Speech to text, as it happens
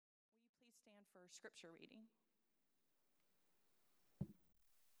for scripture reading.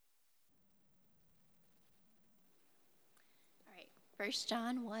 All right, 1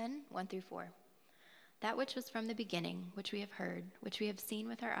 John 1, 1 through 4. That which was from the beginning, which we have heard, which we have seen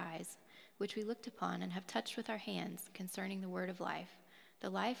with our eyes, which we looked upon and have touched with our hands concerning the word of life. The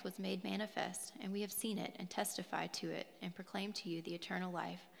life was made manifest, and we have seen it and testified to it and proclaimed to you the eternal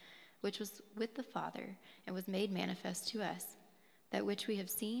life, which was with the Father and was made manifest to us. That which we have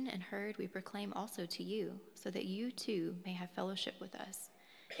seen and heard we proclaim also to you, so that you too may have fellowship with us.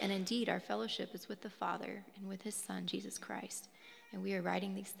 And indeed our fellowship is with the Father and with his Son, Jesus Christ. And we are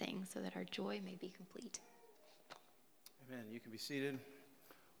writing these things so that our joy may be complete. Amen. You can be seated.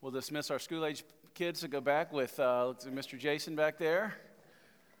 We'll dismiss our school-age kids to go back with Mr. Jason back there.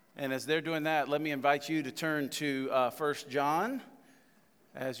 And as they're doing that, let me invite you to turn to 1 John.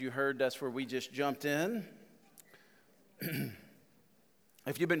 As you heard, that's where we just jumped in.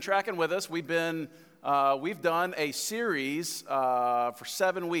 If you've been tracking with us, we've done a series for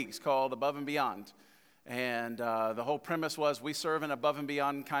 7 weeks called Above and Beyond. And the whole premise was we serve an above and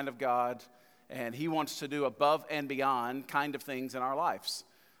beyond kind of God, and he wants to do above and beyond kind of things in our lives.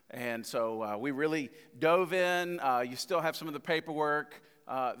 And so we really dove in. You still have some of the paperwork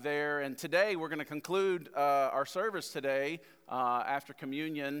there. And today we're going to conclude our service today after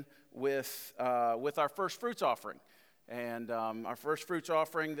communion with our first fruits offering. And our first fruits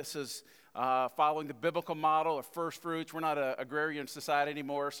offering, this is following the biblical model of first fruits. We're not an agrarian society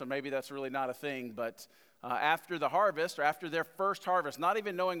anymore, so maybe that's really not a thing. But after the harvest, or after their first harvest, not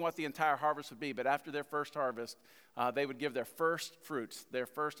even knowing what the entire harvest would be, but after their first harvest, they would give their first fruits, their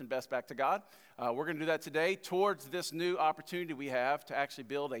first and best back to God. We're going to do that today towards this new opportunity we have to actually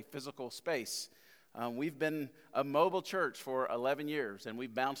build a physical space. We've been a mobile church for 11 years, and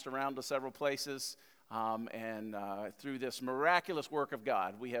we've bounced around to several places. And through this miraculous work of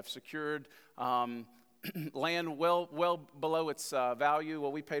God, we have secured land well below its value.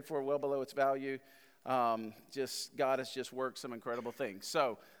 Well, we paid for it well below its value. God has just worked some incredible things.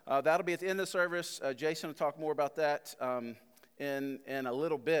 So that'll be at the end of the service. Jason will talk more about that in a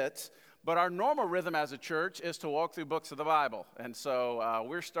little bit. But our normal rhythm as a church is to walk through books of the Bible. And so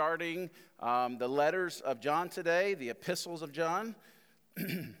we're starting the letters of John today, the epistles of John.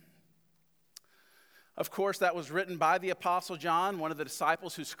 Of course, that was written by the Apostle John, one of the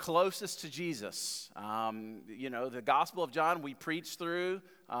disciples who's closest to Jesus. The Gospel of John we preached through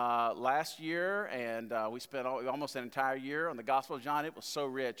last year, and we spent almost an entire year on the Gospel of John. It was so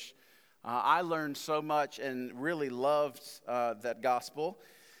rich. I learned so much and really loved that Gospel.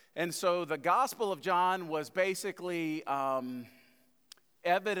 And so the Gospel of John was basically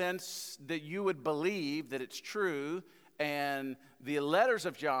evidence that you would believe that it's true. And the letters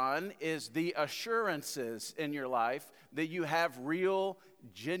of John is the assurances in your life that you have real,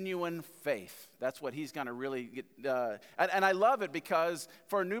 genuine faith. That's what he's going to really get. And I love it because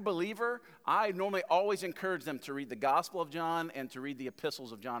for a new believer, I normally always encourage them to read the Gospel of John and to read the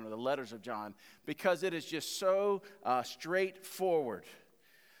epistles of John or the letters of John because it is just so straightforward.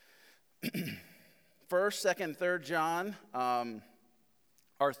 1st, 2nd, 3rd John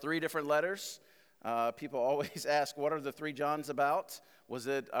are 3 different letters. People always ask, what are the 3 Johns about? Was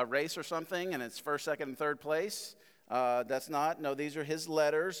it a race or something, and it's 1st, 2nd, and 3rd place? That's not. No, these are his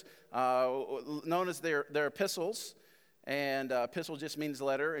letters, known as their epistles, and epistle just means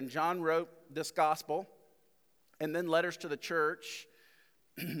letter. And John wrote this gospel, and then letters to the church,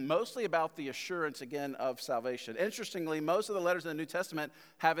 mostly about the assurance, again, of salvation. Interestingly, most of the letters in the New Testament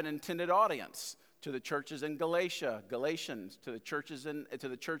have an intended audience. To the churches in Galatians, to the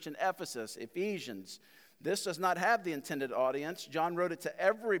church in Ephesus, Ephesians. This does not have the intended audience. John wrote it to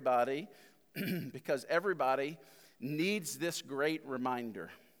everybody because everybody needs this great reminder.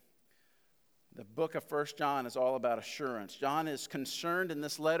 The book of 1 John is all about assurance. John is concerned in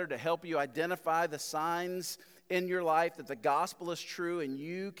this letter to help you identify the signs in your life that the gospel is true and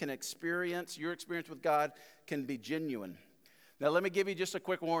you can experience, your experience with God can be genuine. Now let me give you just a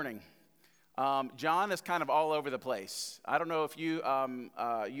quick warning. John is kind of all over the place. I don't know if you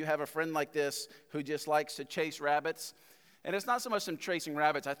have a friend like this who just likes to chase rabbits. And it's not so much them chasing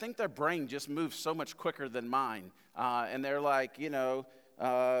rabbits. I think their brain just moves so much quicker than mine. And they're like,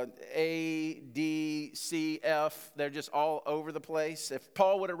 A, D, C, F. They're just all over the place. If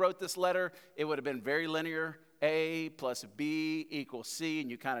Paul would have wrote this letter, it would have been very linear. A plus B equals C. And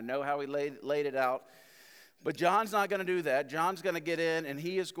you kind of know how he laid it out. But John's not going to do that. John's going to get in, and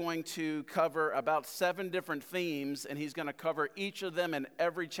he is going to cover about 7 different themes, and he's going to cover each of them in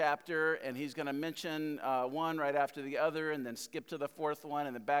every chapter, and he's going to mention one right after the other, and then skip to the 4th one,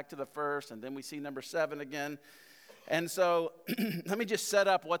 and then back to the 1st, and then we see number 7 again. And so let me just set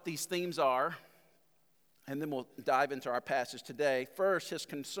up what these themes are, and then we'll dive into our passage today. First, his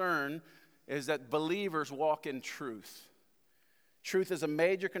concern is that believers walk in truth. Truth is a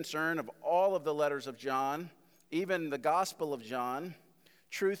major concern of all of the letters of John, even the Gospel of John.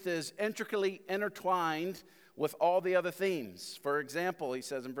 Truth is intricately intertwined with all the other themes. For example, he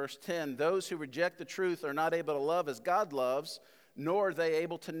says in verse 10, those who reject the truth are not able to love as God loves, nor are they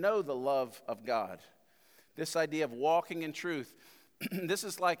able to know the love of God. This idea of walking in truth, this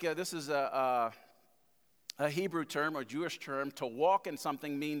is a Hebrew term or Jewish term. To walk in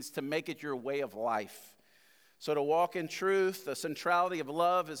something means to make it your way of life. So to walk in truth, the centrality of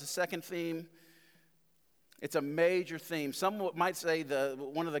love is the second theme. It's a major theme. Some might say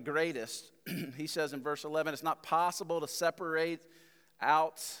one of the greatest. He says in verse 11, it's not possible to separate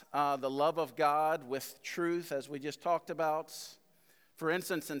out the love of God with truth, as we just talked about. For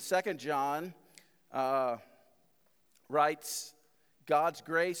instance, in 2 John, writes, God's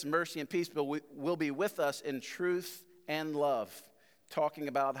grace, mercy, and peace will be with us in truth and love. Talking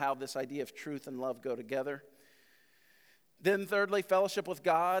about how this idea of truth and love go together. Then thirdly, fellowship with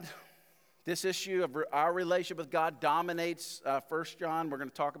God. This issue of our relationship with God dominates 1 John. We're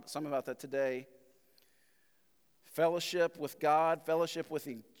going to talk some about that today. Fellowship with God, fellowship with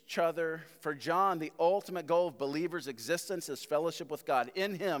each other. For John, the ultimate goal of believers' existence is fellowship with God.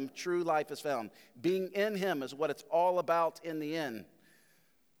 In him, true life is found. Being in him is what it's all about in the end.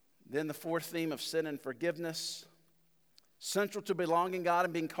 Then the fourth theme of sin and forgiveness. Central to belonging to God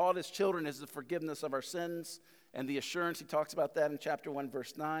and being called his children is the forgiveness of our sins and the assurance. He talks about that in chapter 1,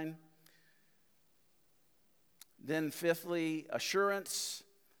 verse 9. Then fifthly, assurance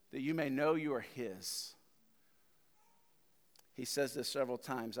that you may know you are his. He says this several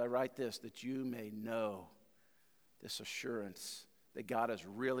times. I write this, that you may know this assurance that God is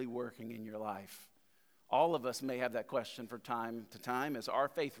really working in your life. All of us may have that question from time to time. Is our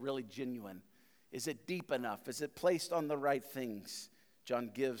faith really genuine? Is it deep enough? Is it placed on the right things? John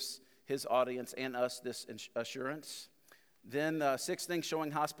gives his audience and us this assurance. Then sixth thing,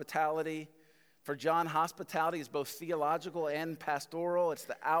 showing hospitality. For John, hospitality is both theological and pastoral. It's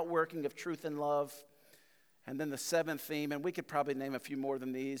the outworking of truth and love. And then the seventh theme, and we could probably name a few more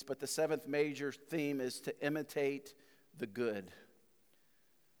than these, but the seventh major theme is to imitate the good.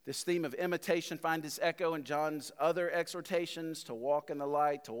 This theme of imitation finds its echo in John's other exhortations to walk in the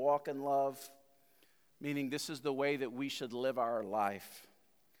light, to walk in love, meaning this is the way that we should live our life.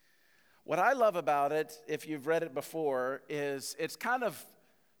 What I love about it, if you've read it before, is it's kind of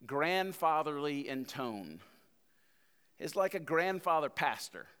grandfatherly in tone. It's like a grandfather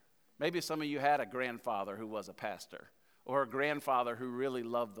pastor. Maybe some of you had a grandfather who was a pastor, or a grandfather who really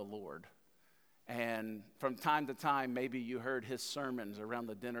loved the Lord. And from time to time, maybe you heard his sermons around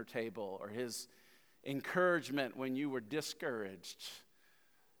the dinner table, or his encouragement when you were discouraged.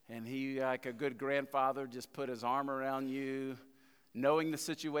 And he, like a good grandfather, just put his arm around you, knowing the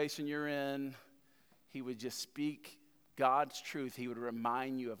situation you're in. He would just speak God's truth. He would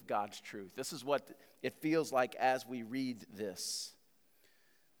remind you of God's truth. This is what it feels like as we read this.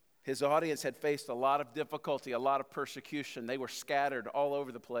 His audience had faced a lot of difficulty, a lot of persecution. They were scattered all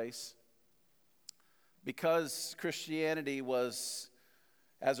over the place. Because Christianity was,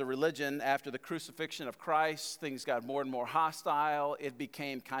 as a religion, after the crucifixion of Christ, things got more and more hostile. It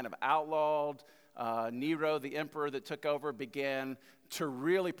became kind of outlawed. Nero, the emperor that took over, began to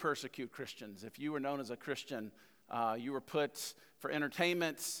really persecute Christians. If you were known as a Christian, you were put for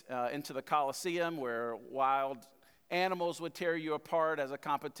entertainment into the Colosseum, where wild animals would tear you apart as a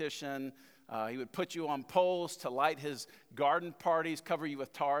competition. He would put you on poles to light his garden parties, cover you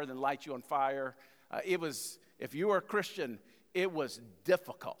with tar, then light you on fire. If you were a Christian, it was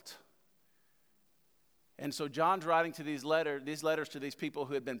difficult. And so John's writing to these letters to these people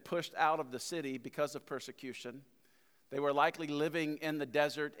who had been pushed out of the city because of persecution. They were likely living in the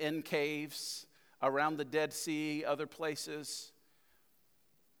desert, in caves, around the Dead Sea, other places.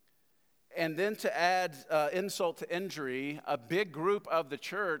 And then to add insult to injury, a big group of the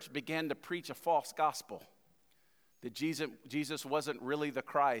church began to preach a false gospel. That Jesus wasn't really the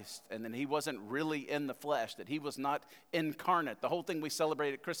Christ, and that he wasn't really in the flesh, that he was not incarnate. The whole thing we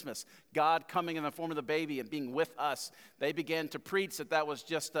celebrate at Christmas, God coming in the form of the baby and being with us. They began to preach that was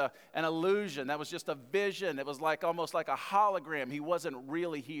just an illusion. That was just a vision. It was almost like a hologram. He wasn't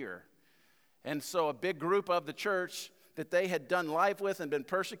really here. And so a big group of the church that they had done life with and been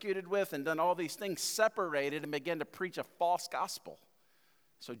persecuted with and done all these things separated and began to preach a false gospel.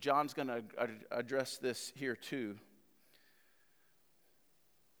 So John's going to address this here too.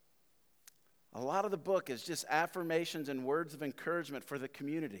 A lot of the book is just affirmations and words of encouragement for the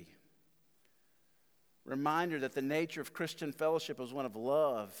community. Reminder that the nature of Christian fellowship was one of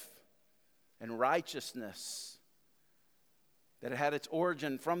love and righteousness, that it had its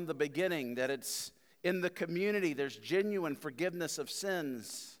origin from the beginning, that it's in the community, there's genuine forgiveness of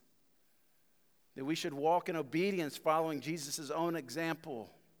sins, that we should walk in obedience following Jesus' own example,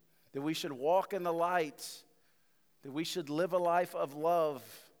 that we should walk in the light, that we should live a life of love,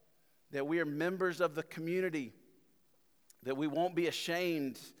 that we are members of the community, that we won't be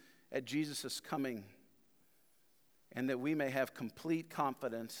ashamed at Jesus' coming, and that we may have complete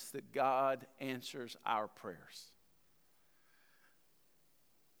confidence that God answers our prayers.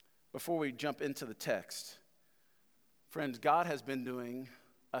 Before we jump into the text, friends, God has been doing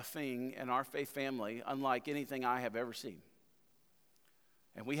a thing in our faith family unlike anything I have ever seen.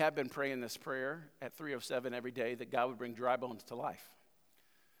 And we have been praying this prayer at 307 every day that God would bring dry bones to life.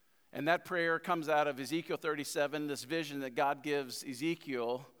 And that prayer comes out of Ezekiel 37, this vision that God gives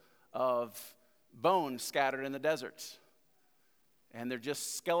Ezekiel of bones scattered in the deserts. And they're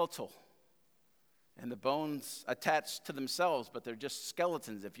just skeletal. And the bones attached to themselves, but they're just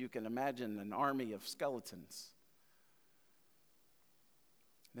skeletons, if you can imagine an army of skeletons.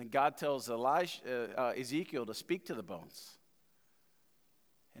 And then God tells Ezekiel to speak to the bones.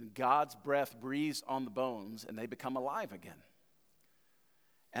 And God's breath breathes on the bones, and they become alive again.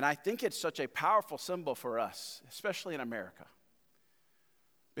 And I think it's such a powerful symbol for us, especially in America.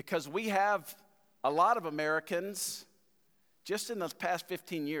 Because we have a lot of Americans, just in the past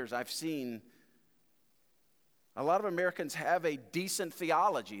 15 years, I've seen a lot of Americans have a decent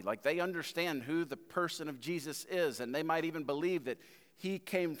theology. Like they understand who the person of Jesus is, and they might even believe that he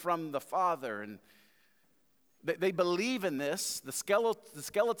came from the Father. And they believe in this, the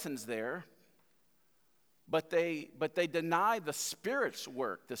skeleton's there, but they deny the Spirit's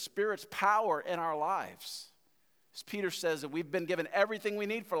work, the Spirit's power in our lives. As Peter says, that we've been given everything we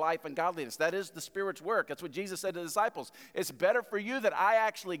need for life and godliness. That is the Spirit's work. That's what Jesus said to the disciples. It's better for you that I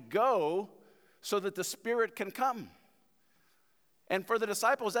actually go so that the Spirit can come. And for the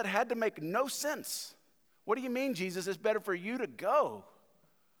disciples, that had to make no sense. What do you mean, Jesus, it's better for you to go?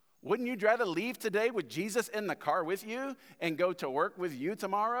 Wouldn't you rather leave today with Jesus in the car with you and go to work with you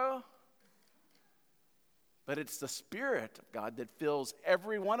tomorrow? But it's the Spirit of God that fills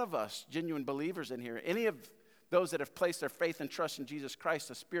every one of us, genuine believers in here. Any of those that have placed their faith and trust in Jesus Christ,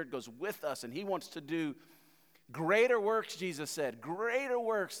 the Spirit goes with us, and he wants to do greater works, Jesus said, greater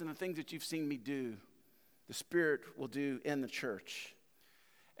works than the things that you've seen me do. The Spirit will do in the church.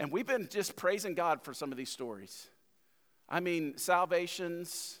 And we've been just praising God for some of these stories. I mean,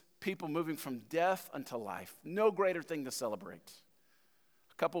 salvations, people moving from death unto life. No greater thing to celebrate.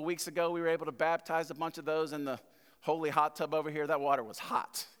 A couple weeks ago, we were able to baptize a bunch of those in the holy hot tub over here. That water was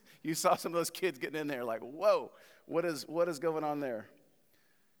hot. You saw some of those kids getting in there like, whoa, what is going on there?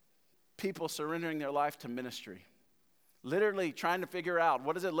 People surrendering their life to ministry. Literally trying to figure out,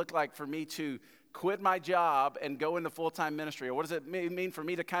 what does it look like for me to quit my job and go into full-time ministry? Or what does it mean for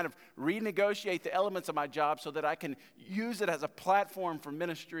me to kind of renegotiate the elements of my job so that I can use it as a platform for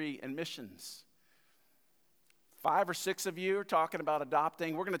ministry and missions? 5 or 6 of you are talking about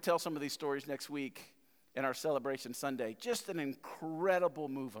adopting. We're going to tell some of these stories next week in our Celebration Sunday. Just an incredible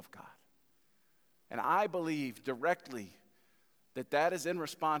move of God. And I believe directly that is in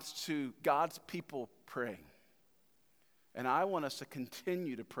response to God's people praying. And I want us to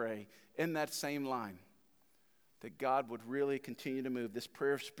continue to pray in that same line, that God would really continue to move this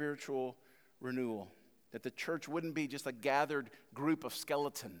prayer of spiritual renewal, that the church wouldn't be just a gathered group of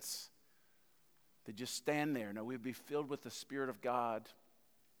skeletons that just stand there. No, we'd be filled with the Spirit of God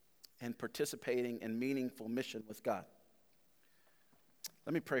and participating in meaningful mission with God.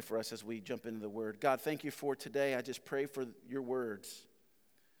 Let me pray for us as we jump into the Word. God, thank you for today. I just pray for your words.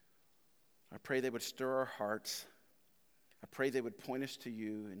 I pray they would stir our hearts. I pray they would point us to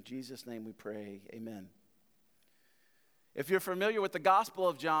you. In Jesus' name we pray, amen. If you're familiar with the Gospel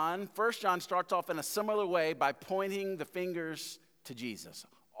of John, 1 John starts off in a similar way by pointing the fingers to Jesus.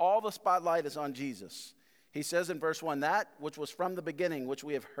 All the spotlight is on Jesus. He says in verse 1, that which was from the beginning, which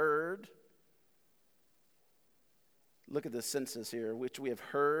we have heard. Look at the sentences here. Which we have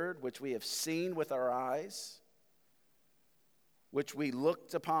heard, which we have seen with our eyes, which we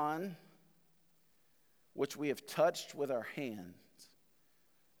looked upon, which we have touched with our hands,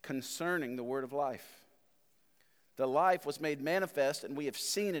 concerning the word of life. The life was made manifest, and we have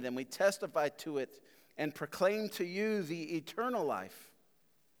seen it, and we testify to it, and proclaim to you the eternal life,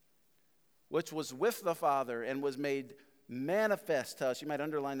 which was with the Father and was made manifest to us. You might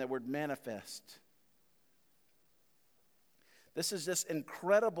underline that word manifest. This is this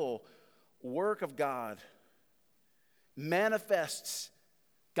incredible work of God. Manifests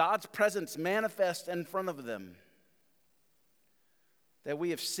God's presence manifest in front of them, that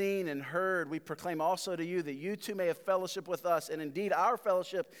we have seen and heard, we proclaim also to you, that you too may have fellowship with us. And indeed, our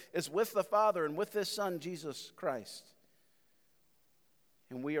fellowship is with the Father and with his Son, Jesus Christ.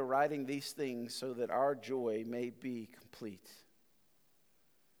 And we are writing these things so that our joy may be complete.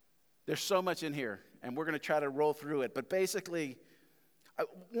 There's so much in here, and we're going to try to roll through it. But basically,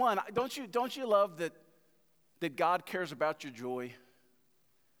 one, don't you love that God cares about your joy?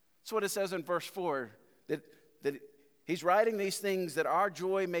 That's what it says in verse 4, that he's writing these things that our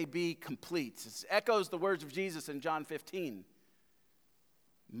joy may be complete. It echoes the words of Jesus in John 15.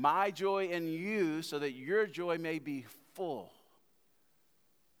 My joy in you so that your joy may be full.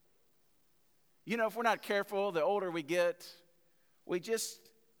 You know, if we're not careful, the older we get, we just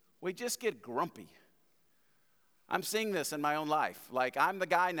get grumpy. I'm seeing this in my own life. Like, I'm the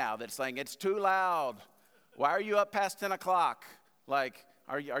guy now that's saying, it's too loud. Why are you up past 10 o'clock? Like,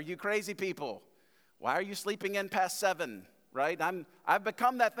 are you crazy people? Why are you sleeping in past 7, right? I've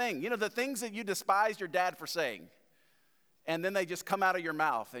become that thing. You know, the things that you despise your dad for saying. And then they just come out of your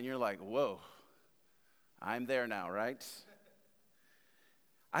mouth and you're like, whoa, I'm there now, right?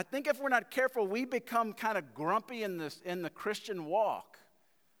 I think if we're not careful, we become kind of grumpy in the Christian walk.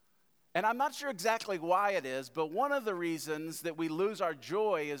 And I'm not sure exactly why it is, but one of the reasons that we lose our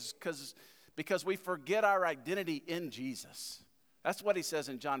joy is because we forget our identity in Jesus. That's what he says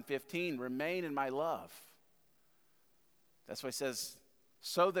in John 15, remain in my love. That's why he says,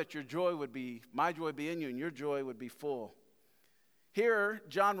 so that my joy would be in you and your joy would be full. Here,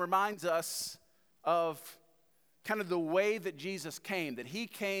 John reminds us of kind of the way that Jesus came, that he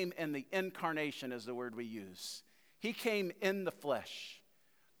came in the incarnation is the word we use. He came in the flesh.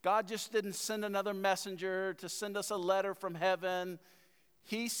 God just didn't send another messenger to send us a letter from heaven.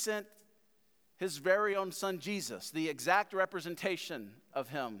 He sent his very own son, Jesus, the exact representation of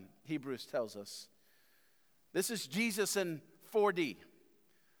him, Hebrews tells us. This is Jesus in 4D.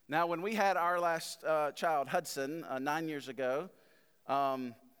 Now, when we had our last child, Hudson, 9 years ago,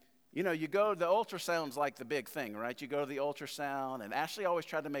 you know, you go, the ultrasound's like the big thing, right? You go to the ultrasound, and Ashley always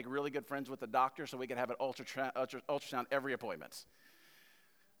tried to make really good friends with the doctor so we could have an ultrasound every appointment.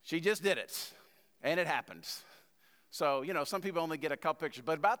 She just did it, and it happened. So, you know, some people only get a couple pictures.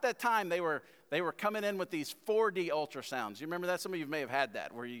 But about that time, they were coming in with these 4D ultrasounds. You remember that? Some of you may have had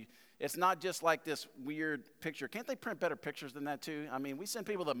that, where it's not just like this weird picture. Can't they print better pictures than that, too? I mean, we send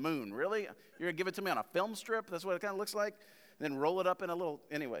people to the moon. Really? You're going to give it to me on a film strip? That's what it kind of looks like? And then roll it up in a little,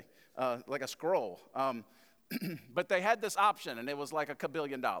 anyway, like a scroll. But they had this option, and it was like $1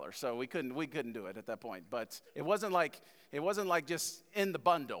 billion. So we couldn't do it at that point. But it wasn't like just in the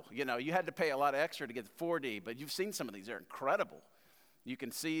bundle. You know, you had to pay a lot of extra to get the 4D. But you've seen some of these; they're incredible. You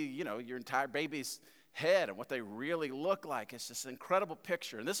can see, you know, your entire baby's head and what they really look like. It's this incredible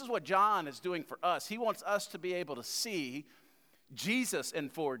picture. And this is what John is doing for us. He wants us to be able to see Jesus in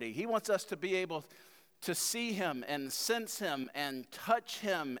 4D. He wants us to be able to see him and sense him and touch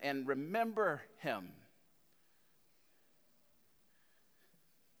him and remember him.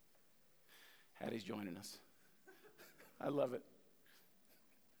 Hattie's joining us. I love it.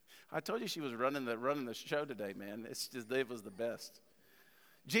 I told you she was running the show today, man. It was the best.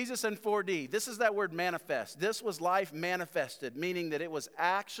 Jesus in 4D. This is that word manifest. This was life manifested, meaning that it was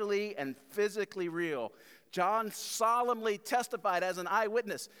actually and physically real. John solemnly testified as an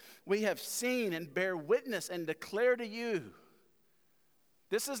eyewitness. We have seen and bear witness and declare to you.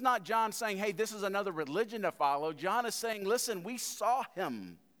 This is not John saying, hey, this is another religion to follow. John is saying, listen, we saw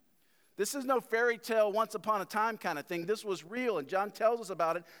him. This is no fairy tale once upon a time kind of thing. This was real, and John tells us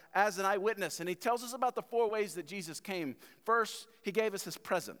about it as an eyewitness. And he tells us about the 4 ways that Jesus came. First, he gave us his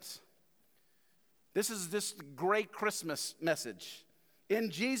presence. This is this great Christmas message. In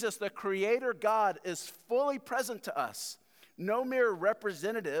Jesus, the Creator God is fully present to us. No mere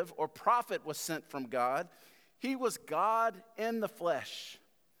representative or prophet was sent from God. He was God in the flesh.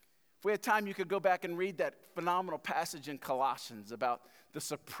 If we had time, you could go back and read that phenomenal passage in Colossians about the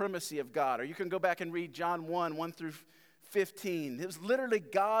supremacy of God. Or you can go back and read John 1 through 15. It was literally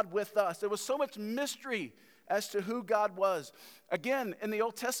God with us. There was so much mystery as to who God was. Again, in the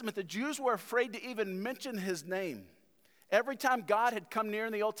Old Testament, the Jews were afraid to even mention his name. Every time God had come near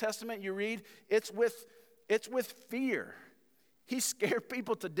in the Old Testament, you read, it's with fear. He scared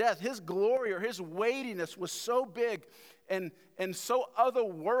people to death. His glory or his weightiness was so big and so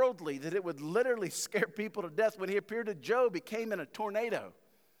otherworldly that it would literally scare people to death. When he appeared to Job, he came in a tornado.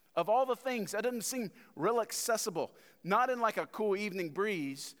 Of all the things, that didn't seem real accessible. Not in like a cool evening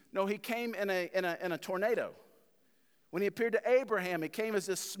breeze. No, he came in a tornado. When he appeared to Abraham, he came as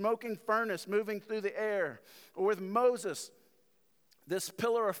this smoking furnace moving through the air. Or with Moses, this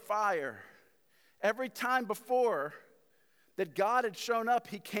pillar of fire. Every time before that God had shown up,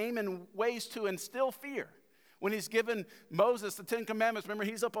 he came in ways to instill fear. When he's given Moses the 10 Commandments, remember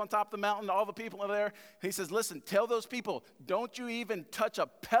he's up on top of the mountain, all the people are there. He says, listen, tell those people, don't you even touch a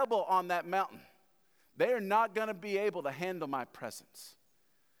pebble on that mountain. They are not going to be able to handle my presence.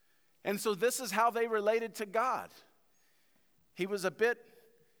 And so this is how they related to God. He was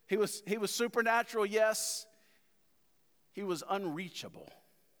supernatural, yes. He was unreachable.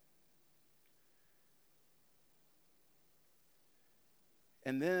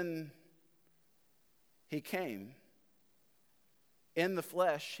 And then he came in the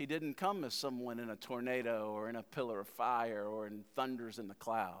flesh. He didn't come as someone in a tornado or in a pillar of fire or in thunders in the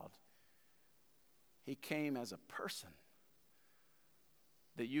cloud. He came as a person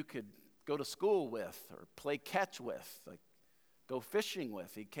that you could go to school with or play catch with, like go fishing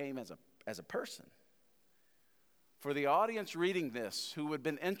with. He came as a person. For the audience reading this who had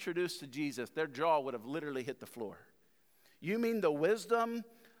been introduced to Jesus, their jaw would have literally hit the floor. You mean the wisdom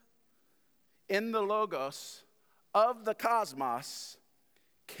in the Logos of the cosmos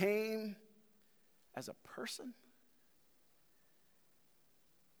came as a person?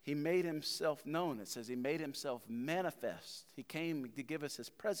 He made himself known. It says he made himself manifest. He came to give us his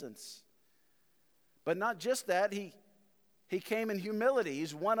presence. But not just that, he came in humility.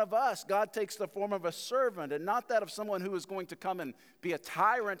 He's one of us. God takes the form of a servant, and not that of someone who is going to come and be a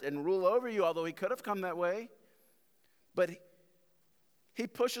tyrant and rule over you, although he could have come that way. But he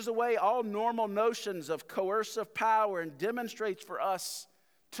pushes away all normal notions of coercive power and demonstrates for us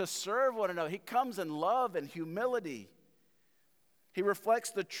to serve one another. He comes in love and humility. He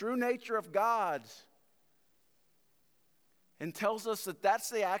reflects the true nature of God and tells us that that's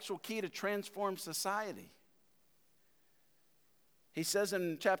the actual key to transform society. He says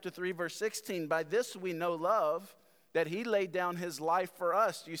in chapter 3, verse 16, by this we know love, that he laid down his life for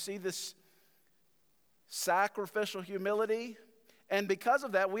us. Do you see this sacrificial humility? And because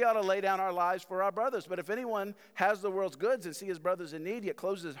of that, we ought to lay down our lives for our brothers. But if anyone has the world's goods and see his brothers in need, yet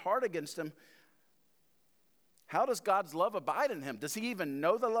closes his heart against him, how does God's love abide in him? Does he even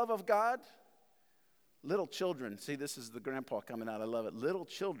know the love of God? Little children, see, this is the grandpa coming out. I love it. Little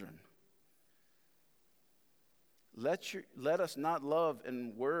children, let us not love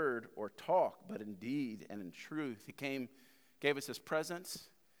in word or talk, but in deed and in truth. He came, gave us his presence,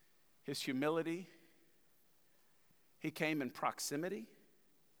 his humility. He came in proximity.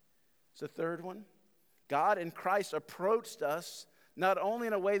 It's the third one. God in Christ approached us not only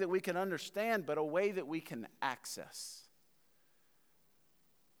in a way that we can understand, but a way that we can access.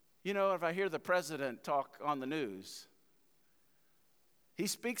 You know, if I hear the president talk on the news, he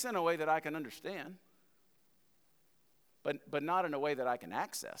speaks in a way that I can understand, but not in a way that I can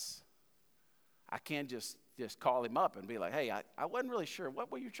access. I can't just call him up and be like, hey, I wasn't really sure.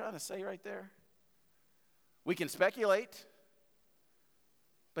 What were you trying to say right there? We can speculate,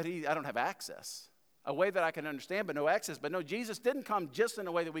 but I don't have access. A way that I can understand, but no access. But no, Jesus didn't come just in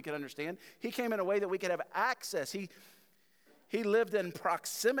a way that we could understand. He came in a way that we could have access. He lived in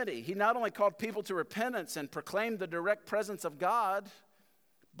proximity. He not only called people to repentance and proclaimed the direct presence of God,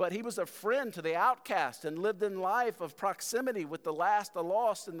 but he was a friend to the outcast and lived in life of proximity with the last, the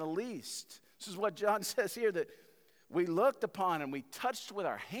lost, and the least. This is what John says here, that we looked upon and we touched with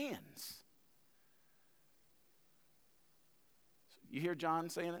our hands. You hear John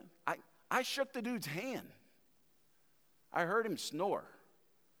saying it? I shook the dude's hand. I heard him snore.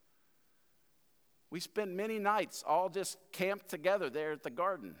 We spent many nights all just camped together there at the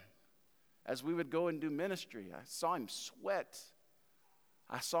garden as we would go and do ministry. I saw him sweat.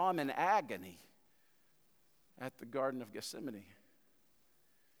 I saw him in agony at the Garden of Gethsemane.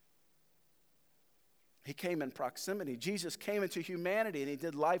 He came in proximity. Jesus came into humanity and he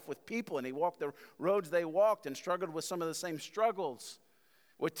did life with people and he walked the roads they walked and struggled with some of the same struggles.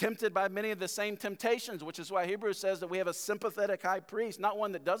 Was tempted by many of the same temptations, which is why Hebrews says that we have a sympathetic high priest, not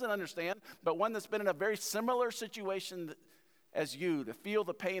one that doesn't understand, but one that's been in a very similar situation as you, to feel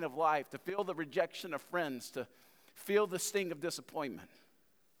the pain of life, to feel the rejection of friends, to feel the sting of disappointment.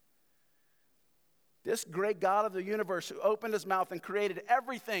 This great God of the universe who opened his mouth and created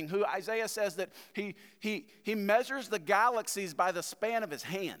everything, who Isaiah says that he measures the galaxies by the span of his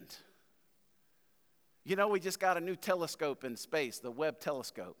hand. You know, we just got a new telescope in space, the Webb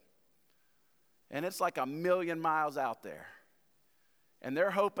telescope. And it's like 1 million miles out there. And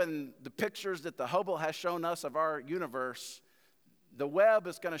they're hoping the pictures that the Hubble has shown us of our universe, the Webb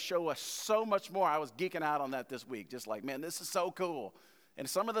is going to show us so much more. I was geeking out on that this week, just like, man, this is so cool. And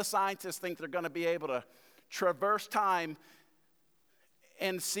some of the scientists think they're going to be able to traverse time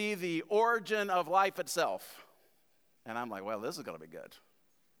and see the origin of life itself. And I'm like, well, this is going to be good.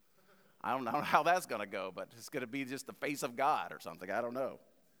 I don't know how that's going to go, but it's going to be just the face of God or something. I don't know.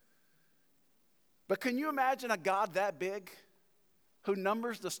 But can you imagine a God that big, who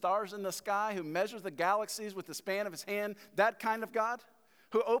numbers the stars in the sky, who measures the galaxies with the span of his hand, that kind of God,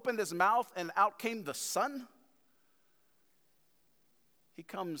 who opened his mouth and out came the sun? He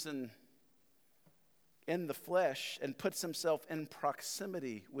comes in the flesh and puts himself in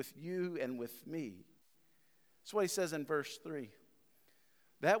proximity with you and with me. That's what he says in verse 3.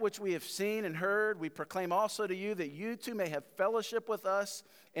 That which we have seen and heard, we proclaim also to you, that you too may have fellowship with us.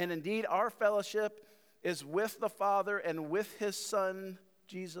 And indeed, our fellowship is with the Father and with his Son,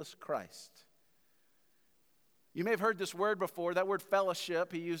 Jesus Christ. You may have heard this word before. That word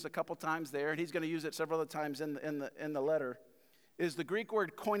fellowship, he used a couple times there, and he's going to use it several other times in the letter, is the Greek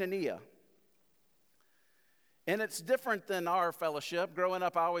word koinonia. And it's different than our fellowship. Growing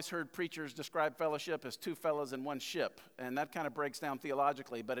up, I always heard preachers describe fellowship as two fellows in one ship. And that kind of breaks down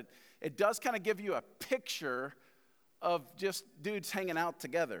theologically. But it does kind of give you a picture of just dudes hanging out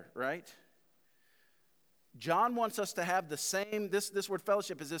together, right? John wants us to have the same, this word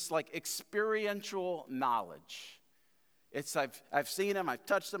fellowship is this like experiential knowledge. It's I've seen him, I've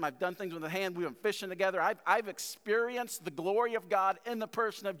touched him, I've done things with the hand, we went fishing together. I've experienced the glory of God in the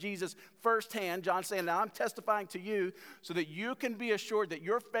person of Jesus firsthand. John's saying, now I'm testifying to you so that you can be assured that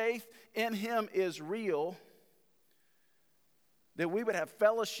your faith in him is real, that we would have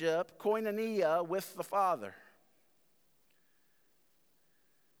fellowship, koinonia, with the Father.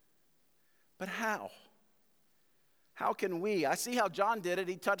 But how? How can we? I see how John did it.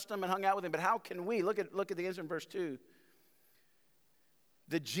 He touched him and hung out with him. But how can we? Look at the answer in verse 2.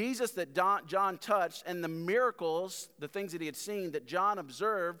 The Jesus that John touched and the miracles, the things that he had seen that John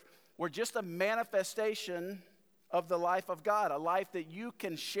observed, were just a manifestation of the life of God, a life that you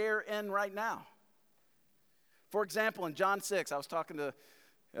can share in right now. For example, in John 6, I was talking to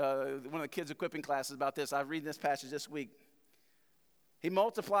one of the kids' equipping classes about this. I was reading this passage this week. He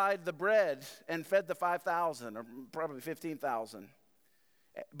multiplied the bread and fed the 5,000, or probably 15,000.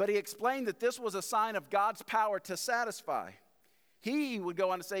 But he explained that this was a sign of God's power to satisfy. He would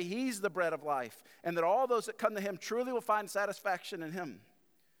go on to say he's the bread of life, and that all those that come to him truly will find satisfaction in him.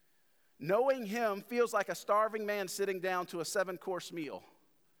 Knowing him feels like a starving man sitting down to a 7-course meal.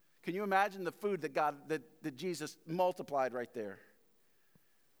 Can you imagine the food that Jesus multiplied right there?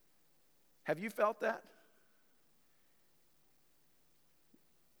 Have you felt that?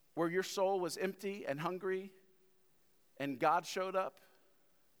 Where your soul was empty and hungry and God showed up?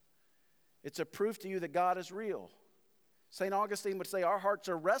 It's a proof to you that God is real. St. Augustine would say, our hearts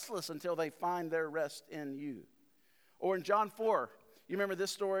are restless until they find their rest in you. Or in John 4, you remember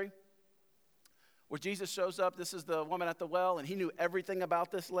this story? Where Jesus shows up, this is the woman at the well, and he knew everything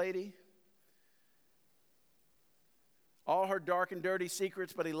about this lady. All her dark and dirty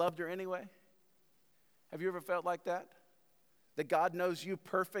secrets, but he loved her anyway. Have you ever felt like that? That God knows you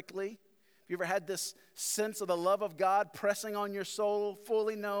perfectly? Have you ever had this sense of the love of God pressing on your soul,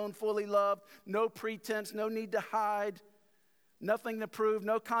 fully known, fully loved, no pretense, no need to hide, nothing to prove,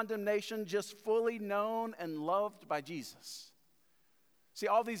 no condemnation, just fully known and loved by Jesus? See,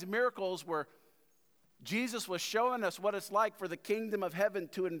 all these miracles were Jesus was showing us what it's like for the kingdom of heaven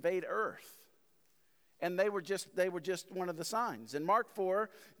to invade earth. And they were just one of the signs. In Mark 4,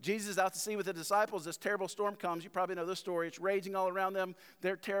 Jesus is out to sea with the disciples. This terrible storm comes. You probably know this story. It's raging all around them.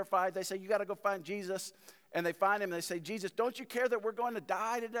 They're terrified. They say, you got to go find Jesus. And they find him and they say, Jesus, don't you care that we're going to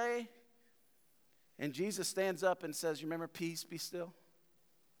die today? And Jesus stands up and says, you remember, peace, be still?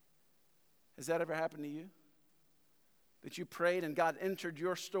 Has that ever happened to you? That you prayed and God entered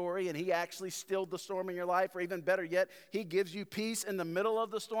your story and he actually stilled the storm in your life, or even better yet, he gives you peace in the middle of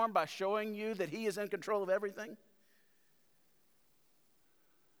the storm by showing you that he is in control of everything?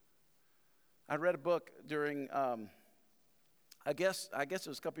 I read a book during, I guess it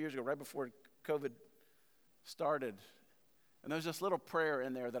was a couple years ago, right before COVID started. And there's this little prayer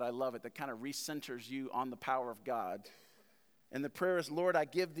in there that I love it, that kind of recenters you on the power of God. And the prayer is, Lord, I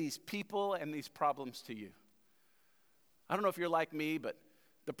give these people and these problems to you. I don't know if you're like me, but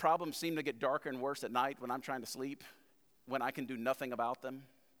the problems seem to get darker and worse at night when I'm trying to sleep, when I can do nothing about them.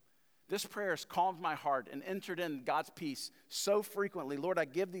 This prayer has calmed my heart and entered in God's peace so frequently. Lord, I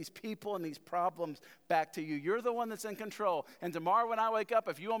give these people and these problems back to you. You're the one that's in control. And tomorrow when I wake up,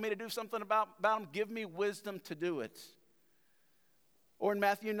 if you want me to do something about them, give me wisdom to do it. Or in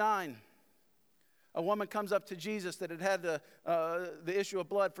Matthew 9, a woman comes up to Jesus that had had the issue of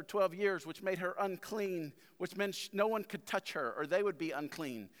blood for 12 years, which made her unclean, which meant no one could touch her or they would be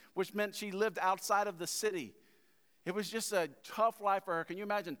unclean, which meant she lived outside of the city. It was just a tough life for her. Can you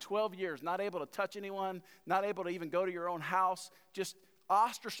imagine 12 years, not able to touch anyone, not able to even go to your own house, just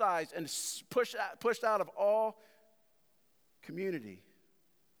ostracized and pushed out of all community.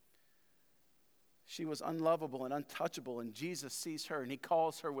 She was unlovable and untouchable, and Jesus sees her, and he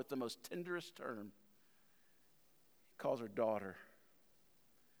calls her with the most tenderest term. He calls her daughter.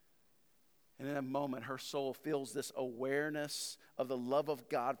 And in a moment, her soul feels this awareness of the love of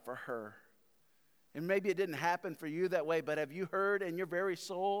God for her. And maybe it didn't happen for you that way, but have you heard in your very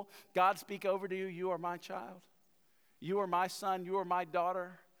soul God speak over to you, you are my child. You are my son, you are my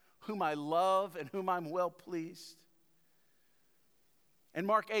daughter, whom I love and whom I'm well pleased. In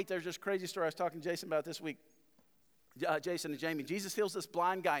Mark 8, there's this crazy story I was talking to Jason about this week. Jason and Jamie. Jesus heals this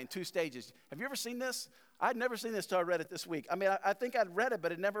blind guy in 2 stages. Have you ever seen this? I'd never seen this till I read it this week. I mean, I think I'd read it,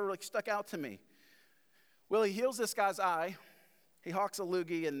 but it never really stuck out to me. Well, he heals this guy's eye. He hawks a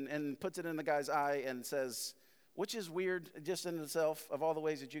loogie and puts it in the guy's eye and says, which is weird just in itself of all the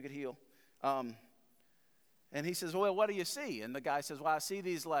ways that you could heal. And he says, well, what do you see? And the guy says, well, I see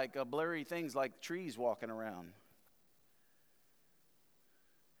these like blurry things like trees walking around.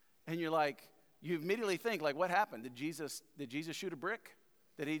 And you're like, you immediately think, like, what happened? Did Jesus shoot a brick?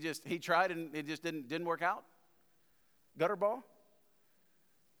 Did he tried and it just didn't work out? Gutter ball?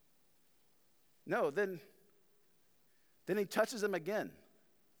 No, then he touches him again.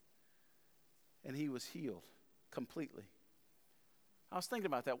 And he was healed completely. I was thinking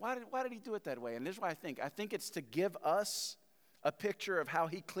about that. Why did he do it that way? And this is why I think it's to give us a picture of how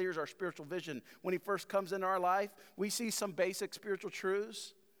he clears our spiritual vision. When he first comes into our life, we see some basic spiritual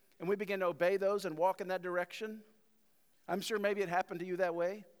truths, and we begin to obey those and walk in that direction. I'm sure maybe it happened to you that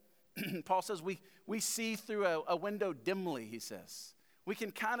way. Paul says we see through a window dimly, he says. We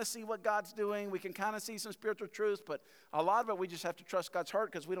can kind of see what God's doing. We can kind of see some spiritual truths, but a lot of it we just have to trust God's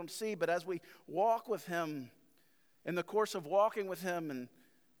heart because we don't see. But as we walk with him, in the course of walking with him and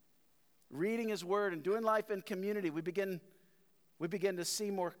reading his word and doing life in community, we begin to see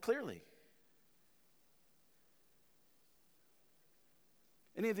more clearly.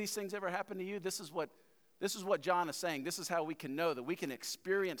 Any of these things ever happen to you? This is what John is saying. This is how we can know that we can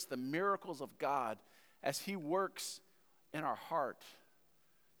experience the miracles of God as he works in our heart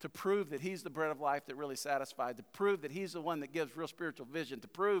to prove that he's the bread of life that really satisfies, to prove that he's the one that gives real spiritual vision, to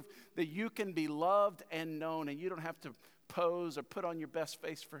prove that you can be loved and known and you don't have to pose or put on your best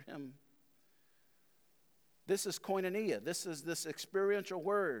face for him. This is koinonia. This is this experiential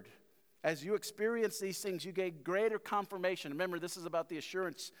word. As you experience these things, you get greater confirmation. Remember, this is about the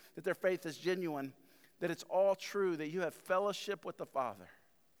assurance that their faith is genuine, that it's all true, that you have fellowship with the Father.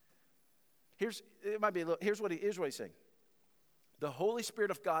 Here's what he's saying. The Holy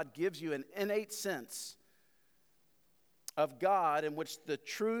Spirit of God gives you an innate sense of God in which the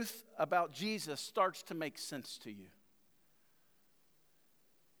truth about Jesus starts to make sense to you.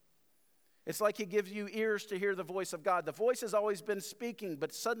 It's like he gives you ears to hear the voice of God. The voice has always been speaking,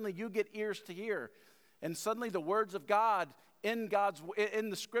 but suddenly you get ears to hear. And suddenly the words of God in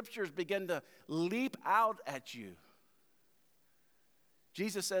the scriptures begin to leap out at you.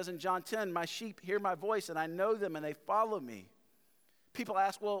 Jesus says in John 10, my sheep hear my voice and I know them and they follow me. People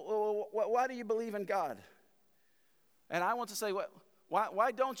ask, well, why do you believe in God? And I want to say,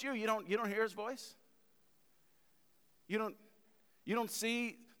 why don't you? You don't hear his voice? You don't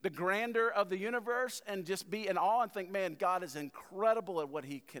see the grandeur of the universe and just be in awe and think, man, God is incredible at what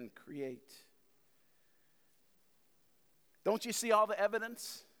he can create. Don't you see all the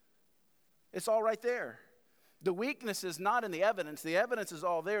evidence? It's all right there. The weakness is not in the evidence. The evidence is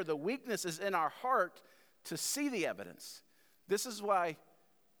all there. The weakness is in our heart to see the evidence. This is why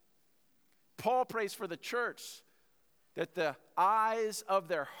Paul prays for the church, that the eyes of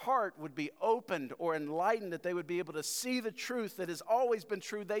their heart would be opened or enlightened, that they would be able to see the truth that has always been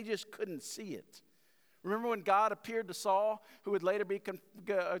true. They just couldn't see it. Remember when God appeared to Saul, who would later be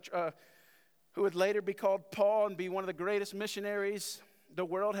called Paul and be one of the greatest missionaries the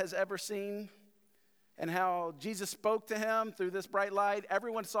world has ever seen, and how Jesus spoke to him through this bright light?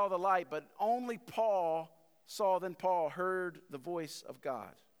 Everyone saw the light, but only Paul heard the voice of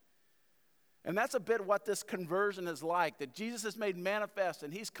God. And that's a bit what this conversion is like, that Jesus has made manifest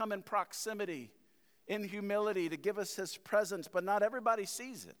and he's come in proximity, in humility to give us his presence, but not everybody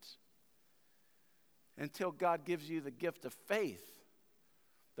sees it until God gives you the gift of faith,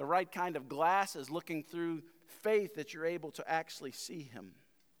 the right kind of glasses looking through faith that you're able to actually see him.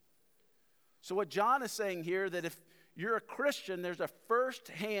 So what John is saying here, that if you're a Christian, there's a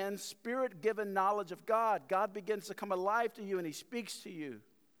first-hand, spirit-given knowledge of God. God begins to come alive to you and he speaks to you.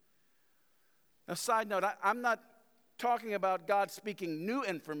 Now, side note, I'm not talking about God speaking new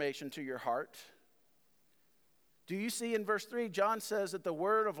information to your heart. Do you see in verse 3, John says that the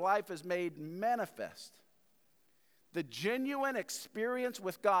word of life is made manifest. The genuine experience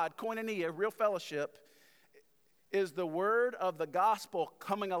with God, koinonia, real fellowship, is the word of the gospel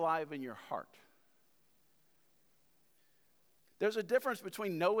coming alive in your heart. There's a difference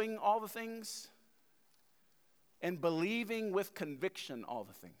between knowing all the things and believing with conviction all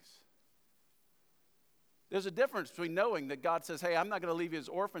the things. There's a difference between knowing that God says, hey, I'm not going to leave you as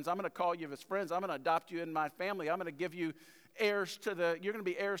orphans. I'm going to call you as friends. I'm going to adopt you in my family. I'm going to give you you're going to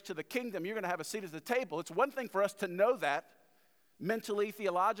be heirs to the kingdom. You're going to have a seat at the table. It's one thing for us to know that mentally,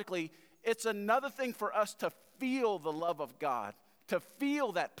 theologically. It's another thing for us to feel the love of God, to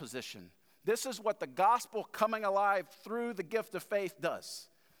feel that position. This is what the gospel coming alive through the gift of faith does.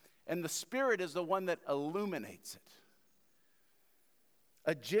 And the Spirit is the one that illuminates it.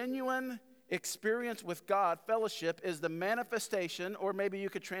 A genuine experience with God, fellowship, is the manifestation, or maybe you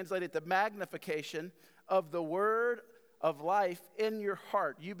could translate it the magnification of the word of life in your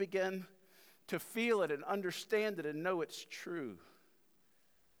heart. You begin to feel it and understand it and know it's true.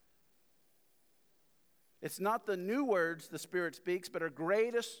 It's not the new words the Spirit speaks, but a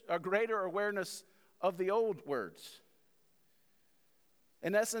greater awareness of the old words.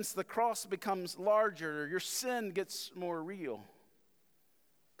 In essence, the cross becomes larger. Your sin gets more real.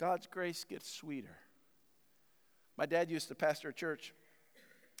 God's grace gets sweeter. My dad used to pastor a church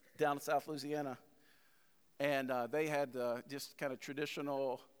down in South Louisiana, and they had just kind of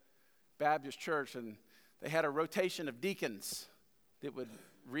traditional Baptist church, and they had a rotation of deacons that would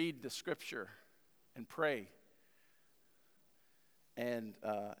read the scripture and pray. And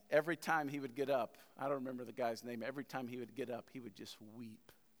every time he would get up, I don't remember the guy's name, every time he would get up, he would just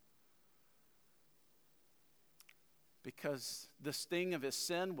weep. Because the sting of his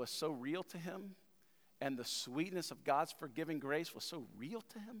sin was so real to him, and the sweetness of God's forgiving grace was so real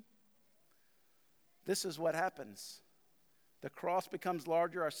to him. This is what happens. The cross becomes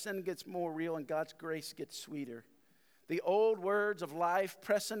larger, our sin gets more real, and God's grace gets sweeter. The old words of life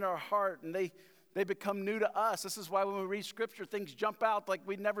press into our heart, and they become new to us. This is why when we read Scripture, things jump out like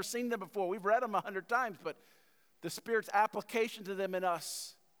we've never seen them before. We've read them 100 times, but the Spirit's application to them in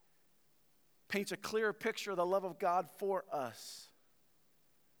us paints a clearer picture of the love of God for us.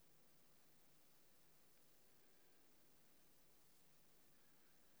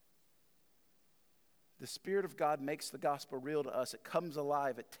 The Spirit of God makes the gospel real to us. It comes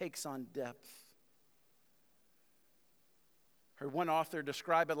alive. It takes on depth. Heard one author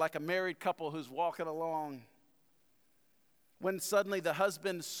describe it like a married couple who's walking along, when suddenly the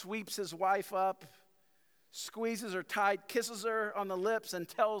husband sweeps his wife up, squeezes her tight, kisses her on the lips, and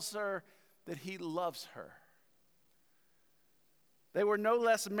tells her that he loves her. They were no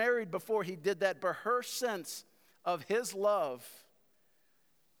less married before he did that, but her sense of his love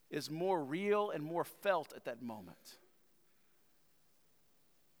is more real and more felt at that moment.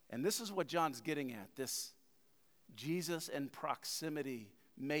 And this is what John's getting at, this Jesus in proximity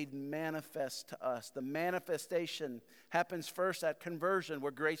made manifest to us. The manifestation happens first at conversion,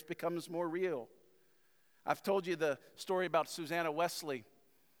 where grace becomes more real. I've told you the story about Susanna Wesley,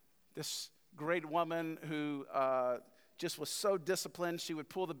 this great woman who just was so disciplined. She would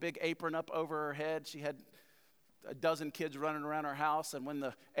pull the big apron up over her head. She had a dozen kids running around her house, and when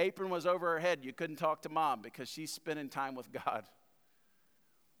the apron was over her head, you couldn't talk to mom because she's spending time with God.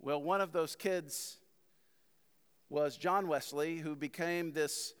 Well, one of those kids was John Wesley, who became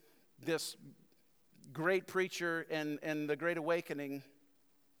this great preacher in the Great Awakening.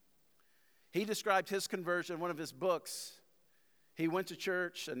 He described his conversion in one of his books. He went to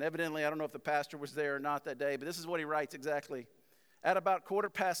church, and evidently, I don't know if the pastor was there or not that day, but this is what he writes exactly. At about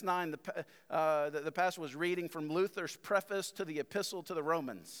 9:15, the pastor was reading from Luther's preface to the Epistle to the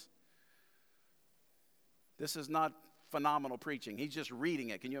Romans. This is not phenomenal preaching. He's just reading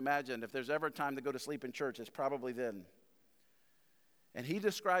it. Can you imagine? If there's ever a time to go to sleep in church, it's probably then. And he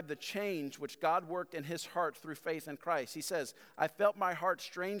described the change which God worked in his heart through faith in Christ. He says, I felt my heart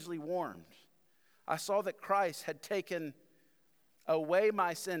strangely warmed. I saw that Christ had taken away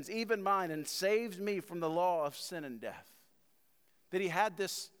my sins, even mine, and saved me from the law of sin and death. That he had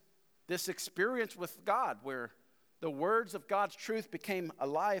this experience with God where the words of God's truth became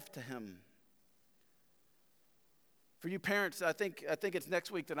alive to him. For you parents, I think it's next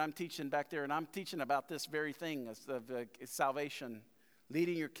week that I'm teaching back there, and I'm teaching about this very thing of salvation,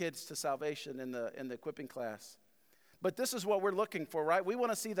 leading your kids to salvation in the equipping class. But this is what we're looking for, right? We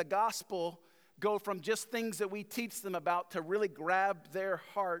want to see the gospel go from just things that we teach them about to really grab their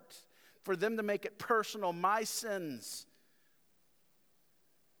heart, for them to make it personal. My sins.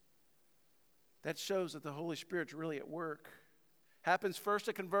 That shows that the Holy Spirit's really at work. Happens first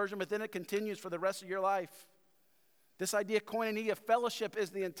at conversion, but then it continues for the rest of your life. This idea, koinonia, fellowship, is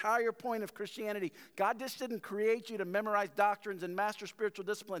the entire point of Christianity. God just didn't create you to memorize doctrines and master spiritual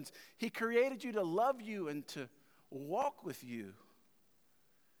disciplines. He created you to love you and to walk with you.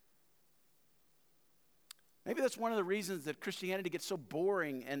 Maybe that's one of the reasons that Christianity gets so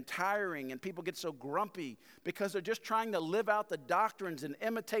boring and tiring and people get so grumpy, because they're just trying to live out the doctrines and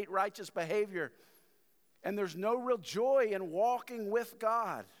imitate righteous behavior. And there's no real joy in walking with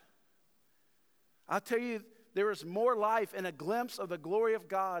God. I'll tell you, there is more life in a glimpse of the glory of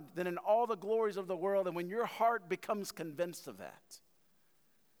God than in all the glories of the world. And when your heart becomes convinced of that,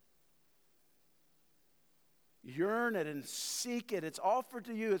 yearn it and seek it. It's offered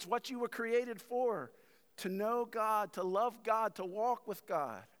to you. It's what you were created for. To know God, to love God, to walk with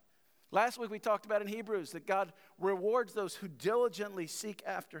God. Last week we talked about in Hebrews that God rewards those who diligently seek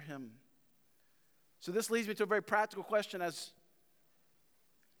after Him. So this leads me to a very practical question as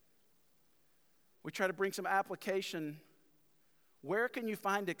we try to bring some application. Where can you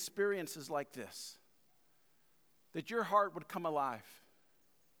find experiences like this? That your heart would come alive.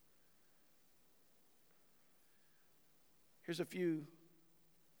 Here's a few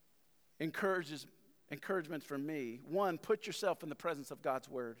encouragements from me. One, put yourself in the presence of God's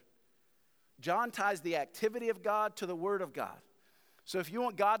Word. John ties the activity of God to the Word of God. So if you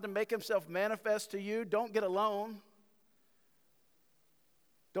want God to make Himself manifest to you, don't get alone.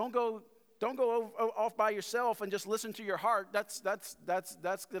 Don't go off by yourself and just listen to your heart. That's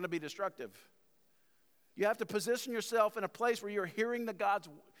going to be destructive. You have to position yourself in a place where you're hearing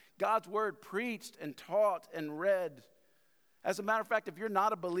God's Word preached and taught and read. As a matter of fact, if you're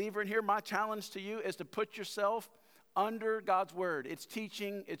not a believer in here, my challenge to you is to put yourself under God's Word. It's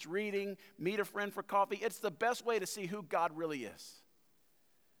teaching, it's reading, meet a friend for coffee. It's the best way to see who God really is.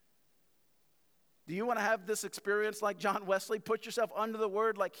 Do you want to have this experience like John Wesley? Put yourself under the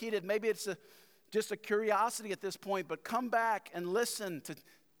Word like he did. Maybe it's just a curiosity at this point, but come back and listen, to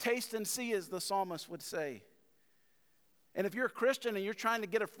taste and see, as the psalmist would say. And if you're a Christian and you're trying to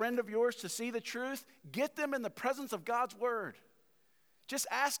get a friend of yours to see the truth, get them in the presence of God's Word. Just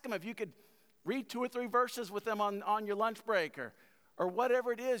ask them if you could read 2 or 3 verses with them on your lunch break or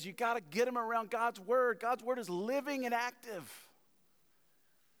whatever it is. You got to get them around God's Word. God's Word is living and active.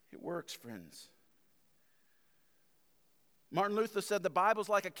 It works, friends. Martin Luther said the Bible's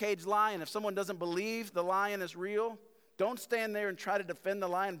like a caged lion. If someone doesn't believe the lion is real, don't stand there and try to defend the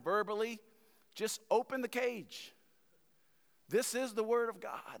lion verbally. Just open the cage. This is the Word of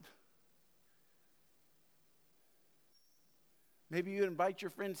God. Maybe you invite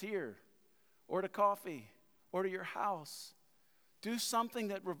your friends here or to coffee or to your house. Do something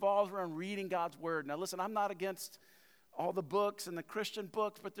that revolves around reading God's Word. Now listen, I'm not against all the books and the Christian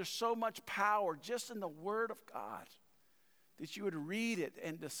books, but there's so much power just in the Word of God that you would read it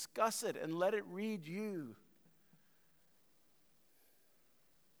and discuss it and let it read you.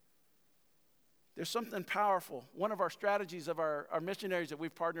 There's something powerful. One of our strategies of our missionaries that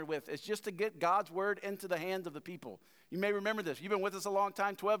we've partnered with is just to get God's Word into the hands of the people. You may remember this. You've been with us a long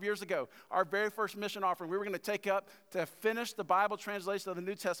time. 12 years ago, our very first mission offering, we were going to take up to finish the Bible translation of the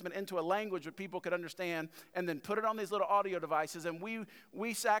New Testament into a language that people could understand and then put it on these little audio devices. And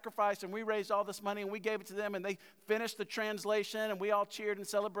we sacrificed and we raised all this money and we gave it to them and they finished the translation and we all cheered and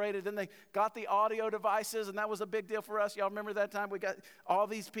celebrated. Then they got the audio devices and that was a big deal for us. Y'all remember that time? We got all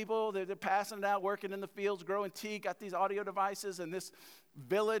these people, they're passing it out, working in the fields, growing tea, got these audio devices in this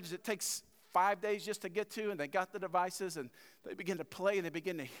village that takes 5 days just to get to, and they got the devices and they begin to play and they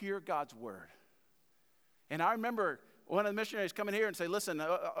begin to hear God's Word. And I remember one of the missionaries coming here and say, listen,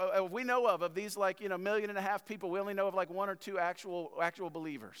 we know of these 1.5 million people, we only know of 1 or 2 actual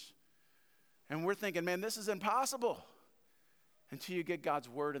believers. And we're thinking, man, this is impossible until you get God's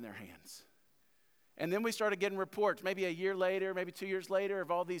Word in their hands. And then we started getting reports, maybe a year later, maybe 2 years later,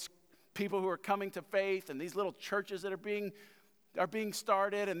 of all these people who are coming to faith and these little churches that are being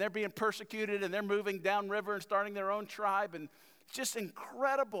started and they're being persecuted and they're moving downriver and starting their own tribe. And it's just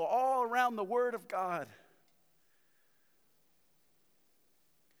incredible all around the Word of God.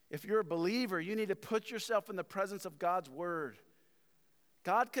 If you're a believer, you need to put yourself in the presence of God's Word.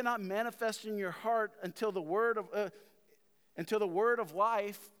 God cannot manifest in your heart until the Word of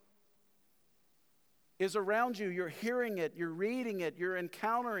life is around you. You're hearing it, you're reading it, you're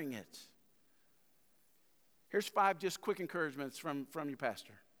encountering it. Here's 5 just quick encouragements from your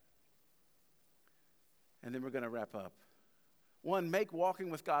pastor. And then we're going to wrap up. 1, make walking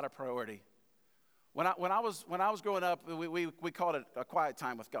with God a priority. When I was growing up, we called it a quiet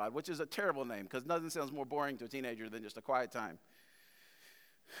time with God, which is a terrible name because nothing sounds more boring to a teenager than just a quiet time.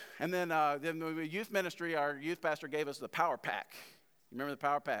 And then the youth ministry, our youth pastor gave us the Power Pack. You remember the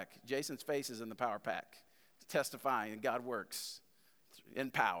Power Pack? Jason's face is in the Power Pack. testifying that God works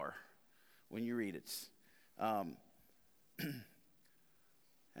in power when you read it. And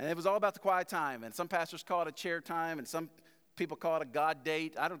it was all about the quiet time. And some pastors call it a chair time, and some people call it a God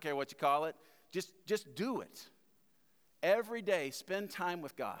date. I don't care what you call it. Just do it. Every day, spend time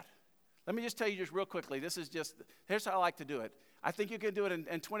with God. Let me just tell you just real quickly. Here's how I like to do it. I think you can do it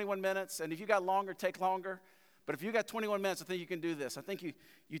in 21 minutes. And if you got longer, take longer. But if you got 21 minutes, I think you can do this. I think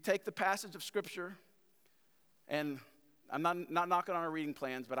you take the passage of Scripture, and I'm not knocking on our reading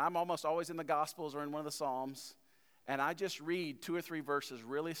plans, but I'm almost always in the Gospels or in one of the Psalms. And I just read 2 or 3 verses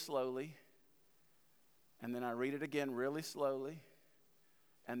really slowly. And then I read it again really slowly.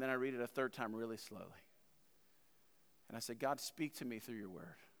 And then I read it a third time really slowly. And I say, God, speak to me through your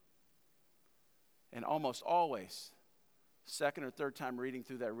word. And almost always, second or third time reading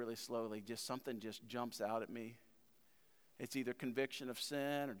through that really slowly, something just jumps out at me. It's either conviction of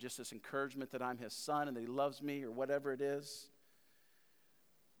sin or just this encouragement that I'm his son and that he loves me or whatever it is.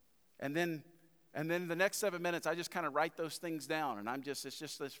 And then the next 7 minutes, I just kind of write those things down. And it's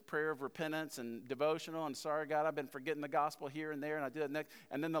just this prayer of repentance and devotional. And sorry, God, I've been forgetting the gospel here and there. And I do it next.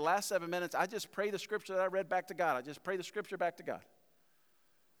 And then the last 7 minutes, I just pray the scripture that I read back to God. I just pray the scripture back to God.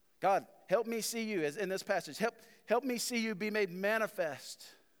 God, help me see you as in this passage. Help me see you be made manifest.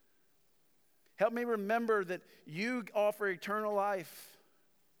 Help me remember that you offer eternal life.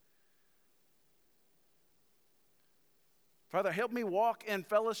 Father, help me walk in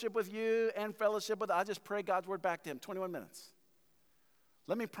fellowship with you and fellowship with, I just pray God's word back to him, 21 minutes.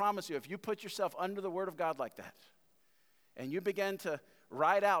 Let me promise you, if you put yourself under the word of God like that, and you begin to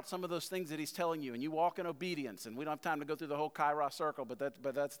write out some of those things that he's telling you, and you walk in obedience, and we don't have time to go through the whole Kairos circle, but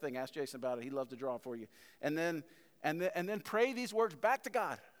that's the thing. Ask Jason about it. He loves to draw for you. And then pray these words back to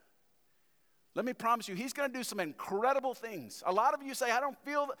God. Let me promise you, he's going to do some incredible things. A lot of you say, I don't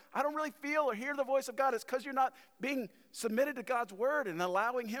really feel or hear the voice of God. It's because you're not being submitted to God's word and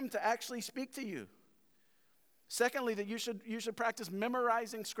allowing him to actually speak to you. Secondly, that you should practice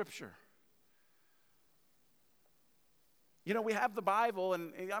memorizing scripture. You know, we have the Bible,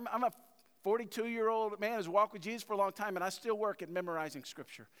 and I'm a 42-year-old man who's walked with Jesus for a long time, and I still work at memorizing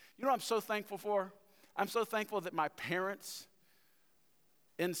scripture. You know what I'm so thankful for? I'm so thankful that my parents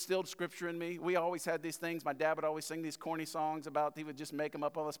instilled scripture in me. We always had these things. My dad would always sing these corny songs about, he would just make them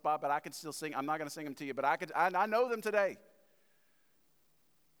up on the spot, but I could still sing. I'm not going to sing them to you, but I know them today.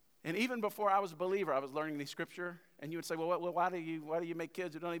 And even before I was a believer, I was learning these scripture. And you would say, well, why do you make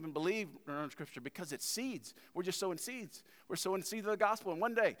kids who don't even believe in scripture? Because it's seeds. We're just sowing seeds. We're sowing seeds of the gospel. And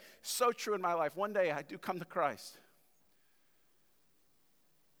one day, so true in my life, one day I do come to Christ.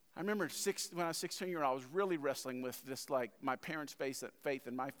 I remember when I was 16-year-old, I was really wrestling with this, like my parents' faith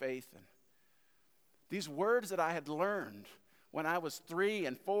and my faith. And these words that I had learned when I was 3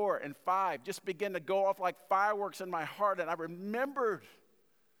 and 4 and 5 just began to go off like fireworks in my heart. And I remembered,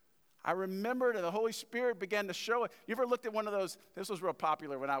 and the Holy Spirit began to show it. You ever looked at one of those? This was real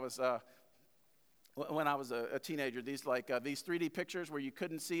popular when I was a teenager. These 3D pictures where you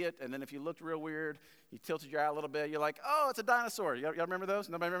couldn't see it, and then if you looked real weird, you tilted your eye a little bit. You're like, oh, it's a dinosaur. Y'all remember those?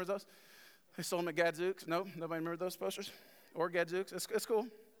 Nobody remembers those? They sold them at Gadzooks. No, nobody remember those posters or Gadzooks. It's cool.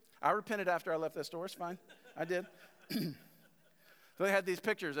 I repented after I left that store. It's fine. I did. So they had these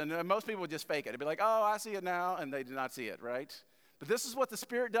pictures, and most people would just fake it. They'd be like, oh, I see it now, and they did not see it, right? But this is what the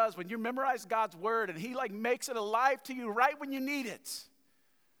Spirit does when you memorize God's word, and he makes it alive to you right when you need it.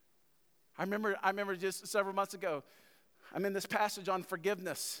 I remember just several months ago, I'm in this passage on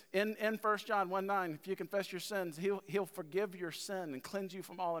forgiveness in 1 John 1:9. If you confess your sins, he'll forgive your sin and cleanse you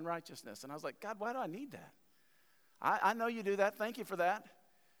from all unrighteousness. And I was like, God, why do I need that? I know you do that. Thank you for that.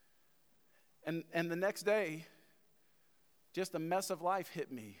 And the next day, just the mess of life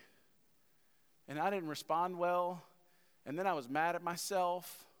hit me. And I didn't respond well. And then I was mad at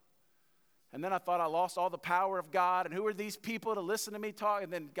myself. And then I thought I lost all the power of God. And who are these people to listen to me talk?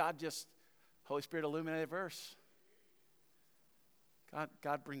 And then Holy Spirit illuminated a verse.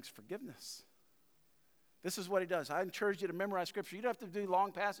 God brings forgiveness. This is what he does. I encourage you to memorize scripture. You don't have to do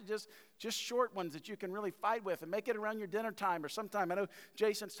long passages, just short ones that you can really fight with and make it around your dinner time or sometime. I know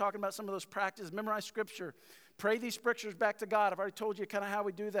Jason's talking about some of those practices. Memorize scripture. Pray these scriptures back to God. I've already told you kind of how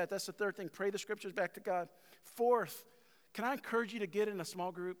we do that. That's the third thing. Pray the scriptures back to God. Fourth, can I encourage you to get in a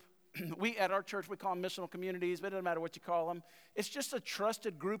small group? We, at our church, we call them missional communities, but it doesn't matter what you call them. It's just a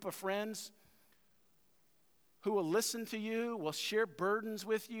trusted group of friends who will listen to you, will share burdens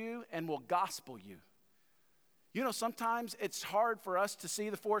with you, and will gospel you. You know, sometimes it's hard for us to see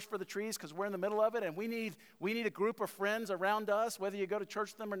the forest for the trees because we're in the middle of it, and we need a group of friends around us, whether you go to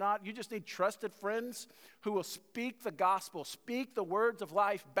church with them or not. You just need trusted friends who will speak the gospel, speak the words of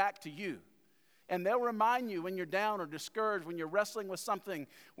life back to you. And they'll remind you when you're down or discouraged, when you're wrestling with something,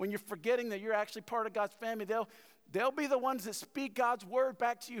 when you're forgetting that you're actually part of God's family. They'll be the ones that speak God's word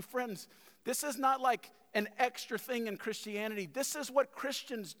back to you. Friends, this is not like an extra thing in Christianity. This is what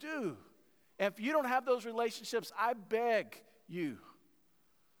Christians do. And if you don't have those relationships, I beg you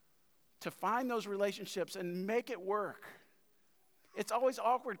to find those relationships and make it work. It's always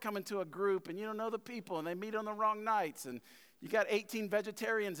awkward coming to a group and you don't know the people and they meet on the wrong nights and you got 18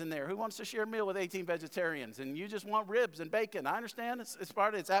 vegetarians in there. Who wants to share a meal with 18 vegetarians? And you just want ribs and bacon. I understand.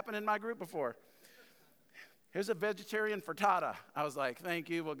 It's happened in my group before. Here's a vegetarian frittata. I was like, thank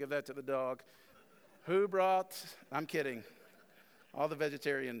you. We'll give that to the dog. Who brought? I'm kidding. All the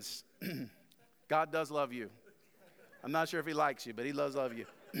vegetarians. God does love you. I'm not sure if he likes you, but he does love you.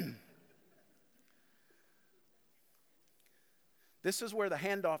 This is where the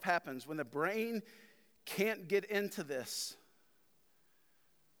handoff happens, when the brain can't get into this.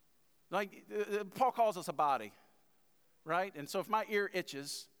 Like, Paul calls us a body, right? And so if my ear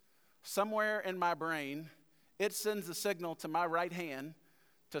itches, somewhere in my brain, it sends a signal to my right hand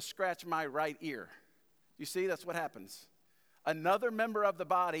to scratch my right ear. You see, that's what happens. Another member of the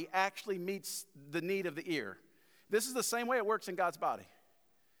body actually meets the need of the ear. This is the same way it works in God's body.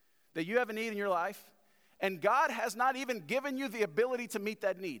 That you have a need in your life, and God has not even given you the ability to meet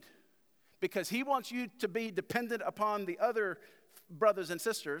that need because he wants you to be dependent upon the other brothers and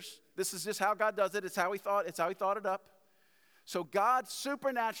sisters. This is just how God does it. It's how he thought it up. So God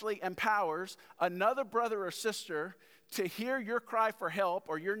supernaturally empowers another brother or sister to hear your cry for help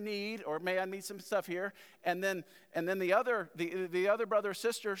or your need, or may I need some stuff here, and then the other brother or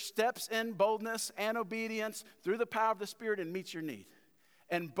sister steps in boldness and obedience through the power of the Spirit and meets your need.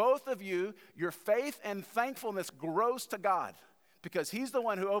 And both of you, your faith and thankfulness grows to God because he's the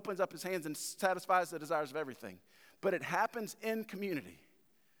one who opens up his hands and satisfies the desires of everything. But it happens in community.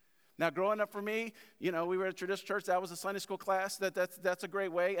 Now, growing up for me, we were at a traditional church. That was a Sunday school class. That's a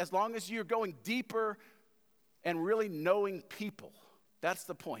great way. As long as you're going deeper and really knowing people. That's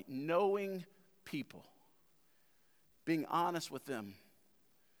the point. Knowing people. Being honest with them.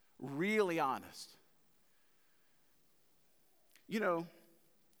 Really honest.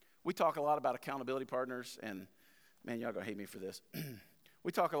 We talk a lot about accountability partners, and man, y'all gonna hate me for this.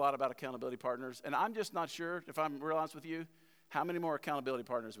 We talk a lot about accountability partners, and I'm just not sure, if I'm real honest with you, how many more accountability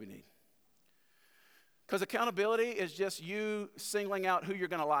partners we need. Because accountability is just you singling out who you're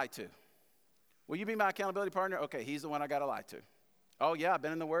gonna lie to. Will you be my accountability partner? Okay, he's the one I gotta lie to. Oh yeah, I've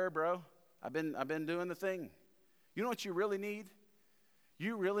been in the Word, bro. I've been doing the thing. You know what you really need?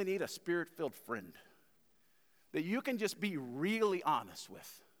 You really need a Spirit-filled friend that you can just be really honest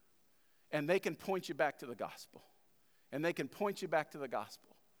with. And they can point you back to the gospel. And they can point you back to the gospel.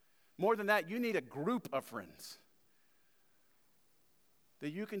 More than that, you need a group of friends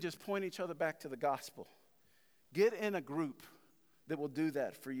that you can just point each other back to the gospel. Get in a group that will do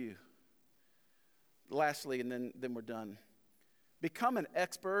that for you. Lastly, and then we're done. Become an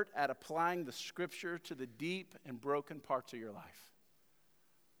expert at applying the Scripture to the deep and broken parts of your life.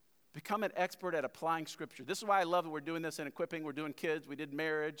 Become an expert at applying Scripture. This is why I love that we're doing this in equipping. We're doing kids. We did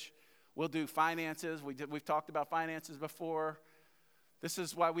marriage. We'll do finances. We've talked about finances before. This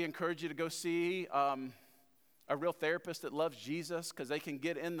is why we encourage you to go see a real therapist that loves Jesus, because they can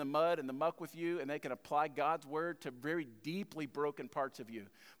get in the mud and the muck with you and they can apply God's word to very deeply broken parts of you.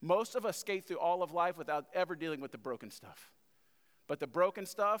 Most of us skate through all of life without ever dealing with the broken stuff. But the broken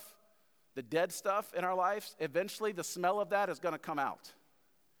stuff, the dead stuff in our lives, eventually the smell of that is going to come out.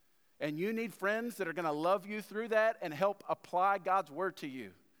 And you need friends that are going to love you through that and help apply God's word to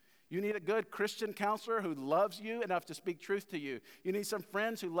you. You need a good Christian counselor who loves you enough to speak truth to you. You need some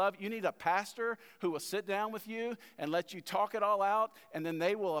friends who love you. You need a pastor who will sit down with you and let you talk it all out, and then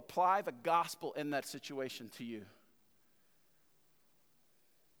they will apply the gospel in that situation to you.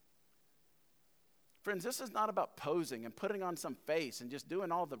 Friends, this is not about posing and putting on some face and just doing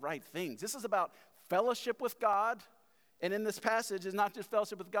all the right things. This is about fellowship with God. And in this passage, it's not just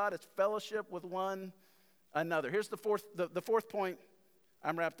fellowship with God, it's fellowship with one another. Here's the fourth point.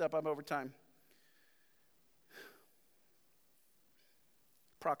 I'm wrapped up. I'm over time.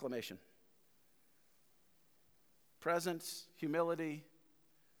 Proclamation. Presence, humility,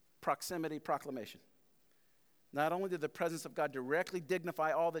 proximity, proclamation. Not only did the presence of God directly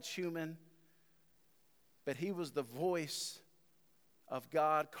dignify all that's human, but he was the voice of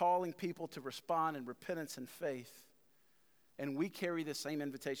God calling people to respond in repentance and faith. And we carry the same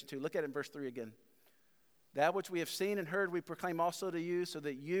invitation too. Look at it in verse 3 again. That which we have seen and heard we proclaim also to you, so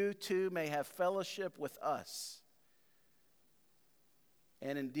that you too may have fellowship with us.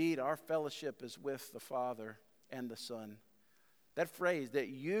 And indeed, our fellowship is with the Father and the Son That phrase, that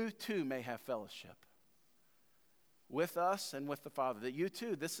you too may have fellowship with us and with the Father. That you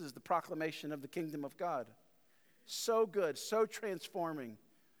too, this is the proclamation of the kingdom of God. So good, so transforming.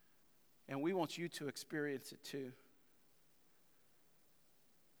 And we want you to experience it too.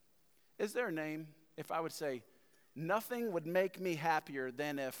 Is there a name, if I would say, nothing would make me happier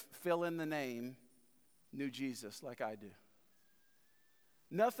than if fill in the name knew Jesus like I do?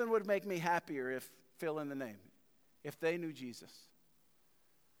 Nothing would make me happier if fill in the name, if they knew Jesus.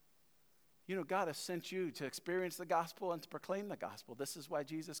 You know, God has sent you to experience the gospel and to proclaim the gospel. This is why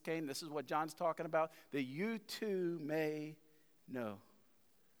Jesus came. This is what John's talking about, that you too may know.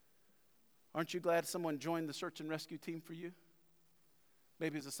 Aren't you glad someone joined the search and rescue team for you?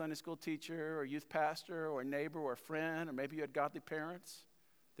 Maybe as a Sunday school teacher or youth pastor or a neighbor or a friend, or maybe you had godly parents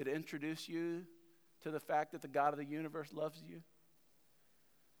that introduced you to the fact that the God of the universe loves you.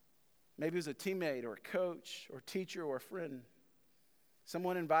 Maybe it was a teammate or a coach or teacher or a friend.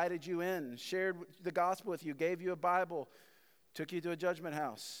 Someone invited you in, shared the gospel with you, gave you a Bible, took you to a judgment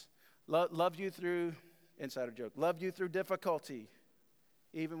house, loved you through, insider joke, loved you through difficulty,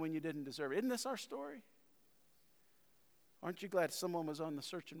 even when you didn't deserve it. Isn't this our story? Aren't you glad someone was on the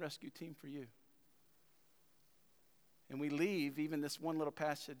search and rescue team for you? And we leave even this one little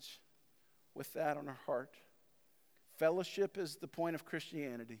passage with that on our heart. Fellowship is the point of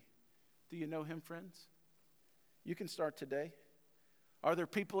Christianity. Do you know him, friends? You can start today. Are there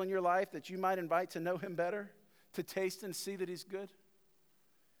people in your life that you might invite to know him better, to taste and see that he's good?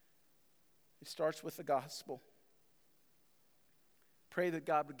 It starts with the gospel. Pray that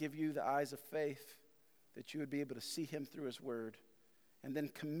God would give you the eyes of faith, that you would be able to see him through his word, and then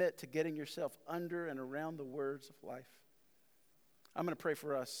commit to getting yourself under and around the words of life. I'm going to pray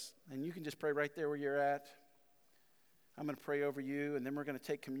for us, and you can just pray right there where you're at. I'm going to pray over you, and then we're going to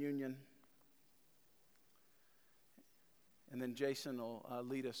take communion. And then Jason will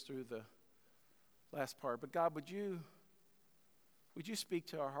lead us through the last part. But God, would you speak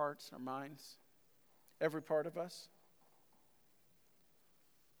to our hearts, our minds, every part of us?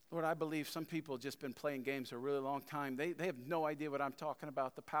 Lord, I believe some people have just been playing games for a really long time. They have no idea what I'm talking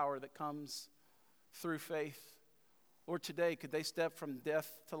about, the power that comes through faith. Lord, today, could they step from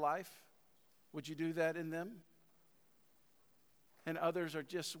death to life? Would you do that in them? And others are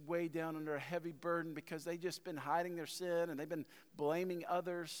just way down under a heavy burden because they've just been hiding their sin and they've been blaming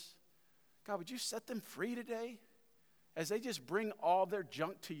others. God, would you set them free today as they just bring all their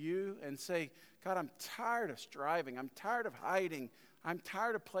junk to you and say, God, I'm tired of striving. I'm tired of hiding. I'm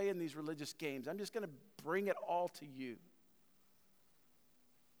tired of playing these religious games. I'm just going to bring it all to you.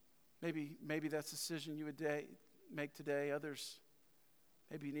 Maybe that's a decision you would make today. Others,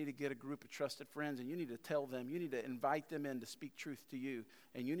 maybe you need to get a group of trusted friends and you need to tell them, you need to invite them in to speak truth to you.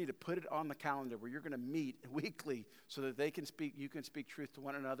 And you need to put it on the calendar where you're going to meet weekly so that you can speak truth to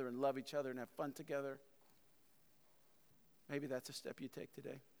one another and love each other and have fun together. Maybe that's a step you take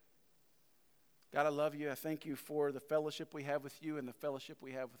today. God, I love you. I thank you for the fellowship we have with you and the fellowship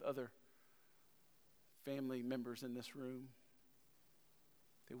we have with other family members in this room.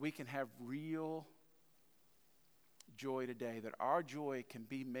 That we can have real joy today, that our joy can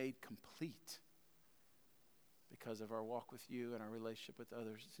be made complete because of our walk with you and our relationship with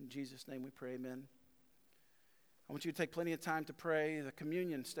others. It's in Jesus' name we pray, amen. I want you to take plenty of time to pray. The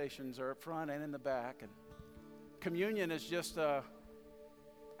communion stations are up front and in the back. And communion is just a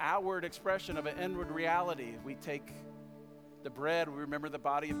outward expression of an inward reality. We take the bread, we remember the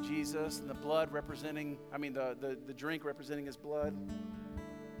body of Jesus, and the blood representing, the drink representing his blood.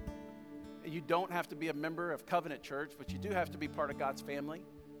 You don't have to be a member of Covenant Church, but you do have to be part of God's family.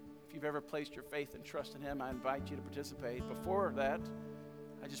 If you've ever placed your faith and trust in him, I invite you to participate. Before that,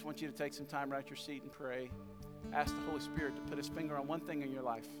 I just want you to take some time right at your seat and pray. Ask the Holy Spirit to put his finger on one thing in your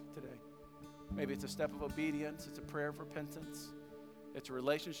life today. Maybe it's a step of obedience, it's a prayer of repentance, it's a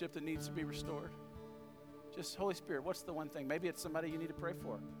relationship that needs to be restored. Just, Holy Spirit, what's the one thing? Maybe it's somebody you need to pray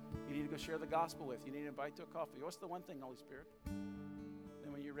for. You need to go share the gospel with. You need to invite to a coffee. What's the one thing, Holy Spirit?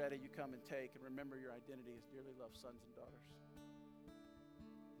 Then when you're ready, you come and take, and remember your identity as dearly loved sons and daughters.